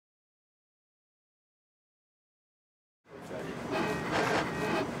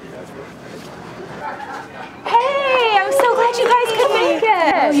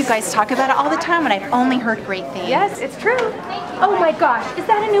guys talk about it all the time, and I've only heard great things. Yes, it's true. Oh my gosh, is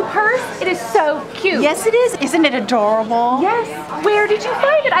that a new purse? It is so cute. Yes, it is. Isn't it adorable? Yes. Where did you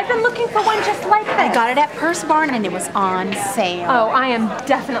find it? I've been looking for one just like this. I got it at Purse Barn, and it was on sale. Oh, I am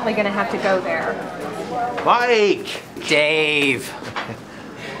definitely going to have to go there. Mike! Dave.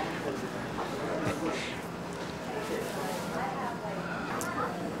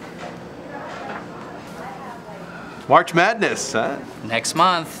 March Madness, huh? Next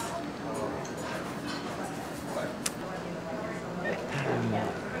month.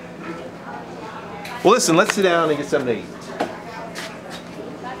 Well, listen, let's sit down and get something to eat.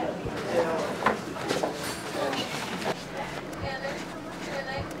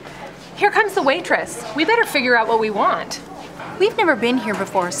 Here comes the waitress. We better figure out what we want. We've never been here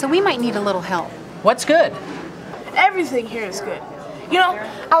before, so we might need a little help. What's good? Everything here is good. You know,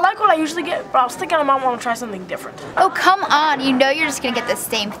 I like what I usually get, but I was thinking I might want to try something different. Oh, come on. You know you're just going to get the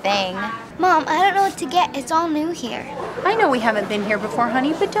same thing. Mom, I don't know what to get. It's all new here. I know we haven't been here before,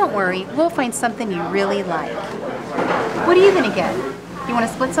 honey, but don't worry. We'll find something you really like. What are you going to get? You want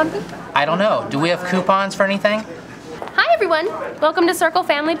to split something? I don't know. Do we have coupons for anything? Hi everyone! Welcome to Circle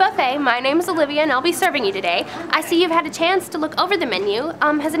Family Buffet. My name is Olivia and I'll be serving you today. I see you've had a chance to look over the menu.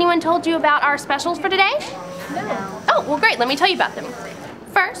 Has anyone told you about our specials for today? No. Oh, well great, let me tell you about them.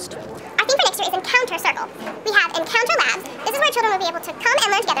 First, our theme for next year is Encounter Circle. We have Encounter Labs. This is where children will be able to come and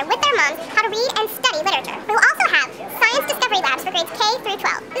learn together with their moms how to read and study literature. We will also have Science Discovery Labs for grades K through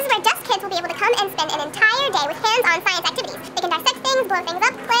 12. This is where just kids will be able to come and spend an entire day with hands-on science activities. They can dissect things, blow things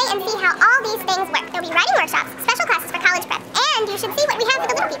up, play, and see how all these things work. There will be writing workshops, special classes for college prep, and you should see what we have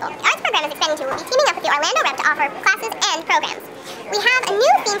for the little people. The arts program is expanding too. We'll be teaming up with the Orlando Rep to offer classes and programs. We have a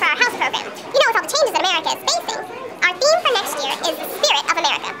new theme for our house program. You know, with all the changes that America is facing, our theme for next year is the spirit of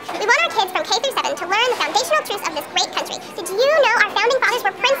America. We want our kids from K through 7 to learn the foundational truths of this great country. Did you know our founding fathers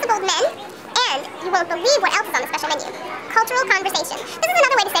were principled men? And you won't believe what else is on the special menu. Cultural conversation. This is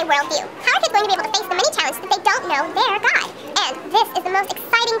another way to say worldview. How are kids going to be able to face the many challenges that they don't know their God? And this is the most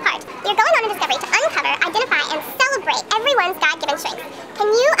exciting part. You're going on a discovery to uncover, identify, and celebrate everyone's God-given strengths. Can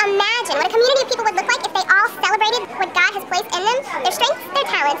you imagine what a community of people would look like if they all celebrated what God has placed in them, their strengths, their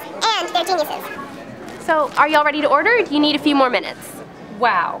talents, and their geniuses? so are y'all ready to order or do you need a few more minutes?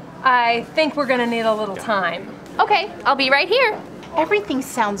 Wow, I think we're going to need a little time. Okay, I'll be right here. Everything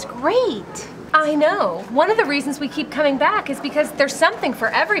sounds great. I know. One of the reasons we keep coming back is because there's something for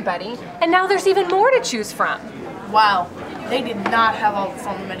everybody, and now there's even more to choose from. Wow, they did not have all this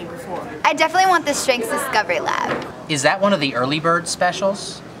on the menu before. I definitely want the Strengths Discovery Lab. Is that one of the early bird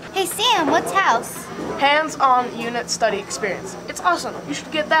specials? Hey Sam, what's house? Hands-on unit study experience. It's awesome. You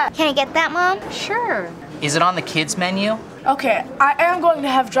should get that. Can I get that, Mom? Sure. Is it on the kids menu? Okay, I am going to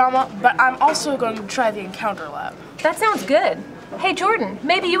have drama, but I'm also going to try the Encounter Lab. That sounds good. Hey Jordan,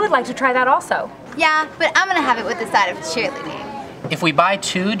 maybe you would like to try that also. Yeah, but I'm gonna have it with the side of cheerleading. If we buy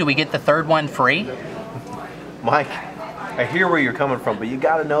two, do we get the third one free? Mike, I hear where you're coming from, but you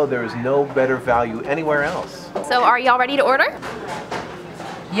gotta know there is no better value anywhere else. So are y'all ready to order?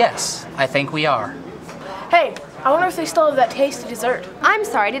 Yes, I think we are. Hey, I wonder if they still have that tasty dessert. I'm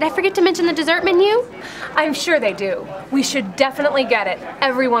sorry, did I forget to mention the dessert menu? I'm sure they do. We should definitely get it.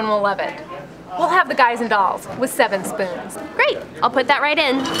 Everyone will love it. We'll have the guys and dolls with 7 spoons. Great, I'll put that right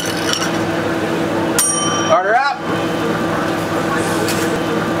in.